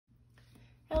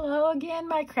Hello again,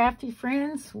 my crafty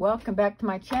friends. Welcome back to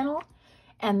my channel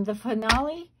and the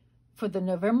finale for the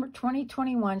November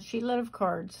 2021 Sheetload of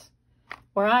cards,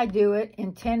 where I do it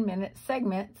in 10-minute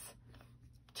segments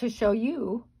to show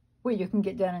you what you can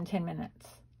get done in 10 minutes.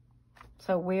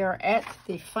 So we are at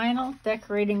the final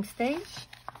decorating stage.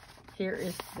 Here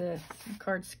is the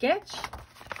card sketch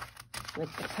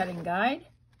with the cutting guide.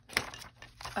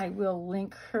 I will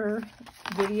link her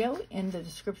video in the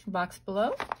description box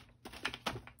below.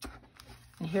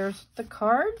 And here's the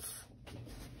cards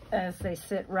as they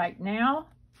sit right now.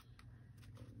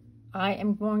 I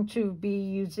am going to be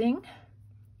using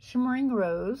Shimmering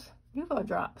Rose Nuvo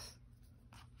drops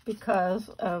because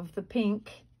of the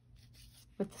pink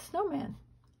with the snowman.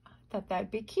 I thought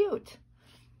that'd be cute.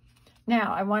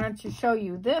 Now, I wanted to show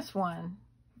you this one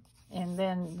and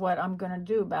then what I'm going to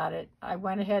do about it. I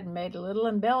went ahead and made a little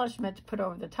embellishment to put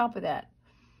over the top of that.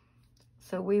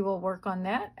 So we will work on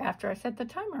that after I set the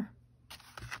timer.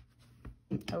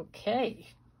 Okay,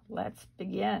 let's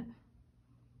begin.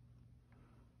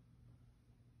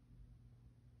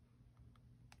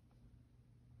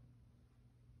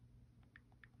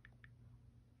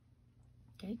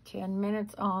 Okay, 10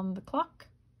 minutes on the clock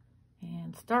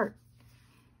and start.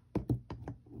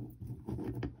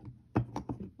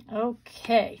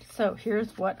 Okay, so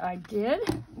here's what I did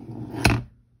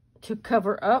to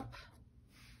cover up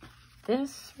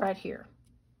this right here.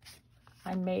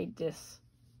 I made this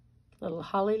little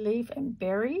holly leaf and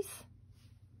berries.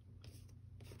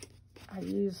 I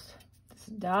used this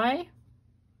die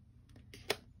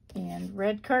and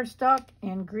red cardstock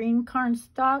and green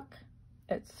cardstock.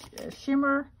 It's a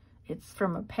shimmer. It's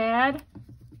from a pad.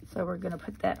 So we're going to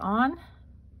put that on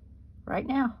right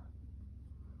now.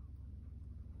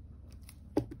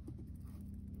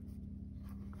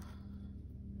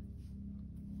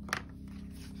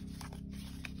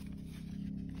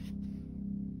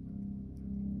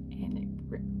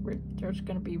 There's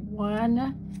going to be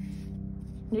one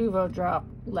Nuvo drop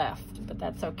left, but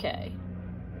that's okay.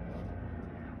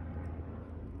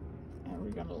 And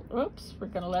we're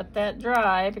going to let that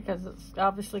dry because it's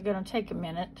obviously going to take a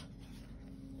minute.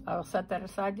 I'll set that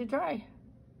aside to dry.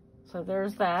 So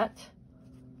there's that.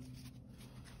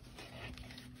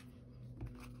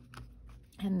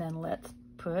 And then let's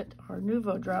put our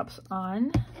Nuvo drops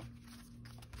on.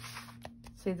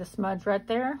 See the smudge right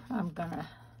there? I'm going to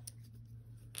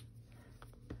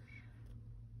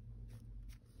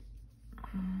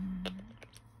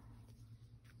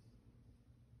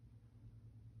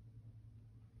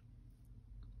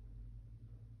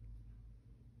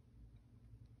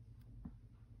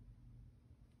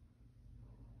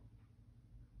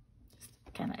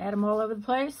kind of add them all over the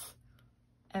place,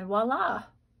 and voila.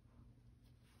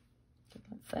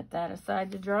 Let's set that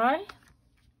aside to dry.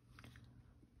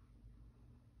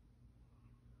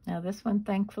 Now this one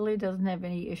thankfully doesn't have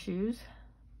any issues.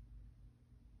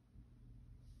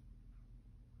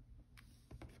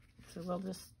 So we'll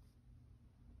just,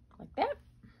 like that.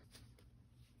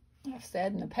 I've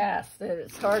said in the past that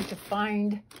it's hard to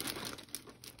find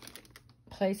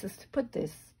places to put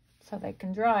this so they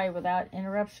can dry without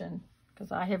interruption,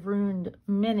 because I have ruined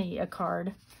many a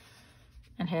card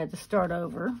and had to start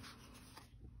over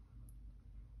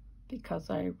because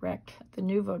I wrecked the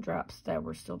Nuvo drops that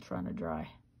were still trying to dry.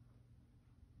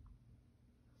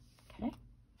 Okay.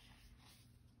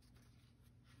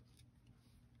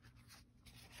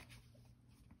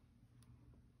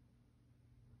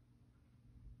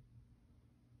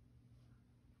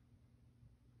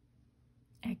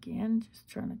 Again, just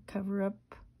trying to cover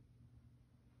up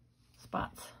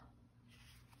spots.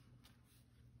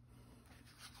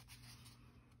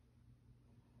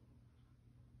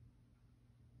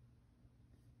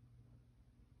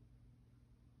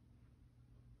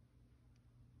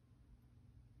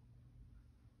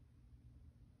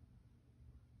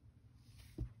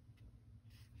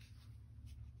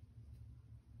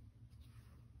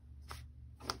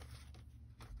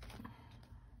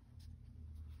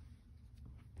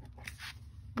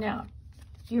 Now,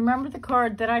 do you remember the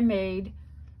card that I made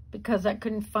because I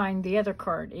couldn't find the other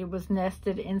card? It was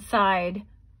nested inside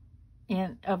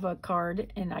of a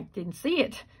card and I didn't see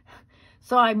it.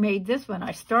 So I made this one.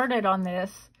 I started on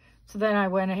this, so then I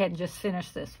went ahead and just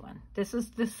finished this one. This is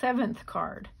the 7th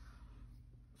card.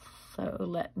 So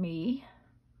let me,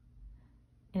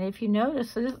 and if you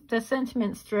notice, the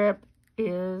sentiment strip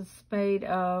is made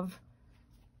of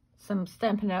some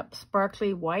Stampin' Up!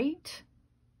 Sparkly white.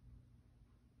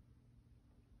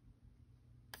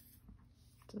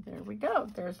 So there we go.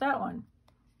 There's that one.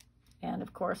 And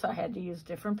of course I had to use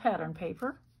different pattern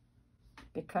paper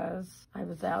because I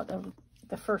was out of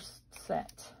the first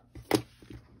set.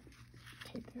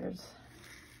 Okay, there's,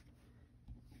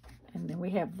 and then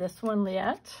we have this one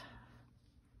yet.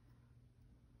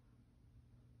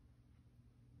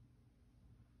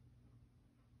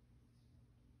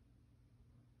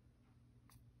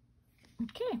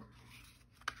 Okay.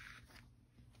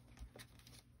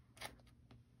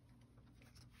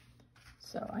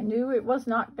 So I knew it was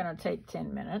not going to take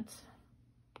 10 minutes,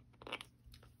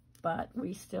 but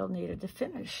we still needed to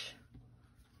finish.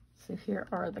 So here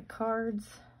are the cards.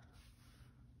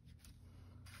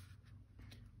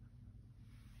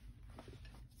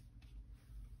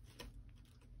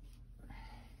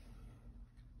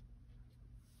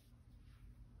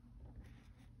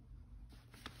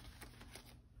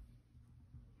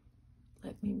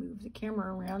 Let me move the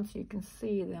camera around so you can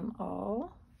see them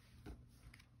all.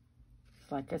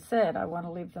 Like I said, I want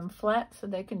to leave them flat so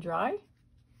they can dry.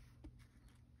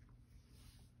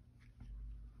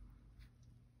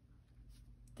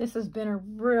 This has been a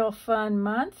real fun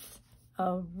month,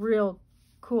 a real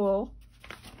cool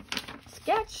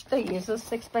sketch that uses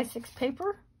 6x6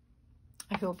 paper.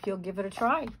 I hope you'll give it a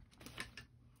try.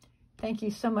 Thank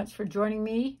you so much for joining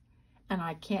me, and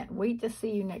I can't wait to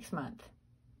see you next month.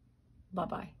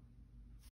 Bye-bye.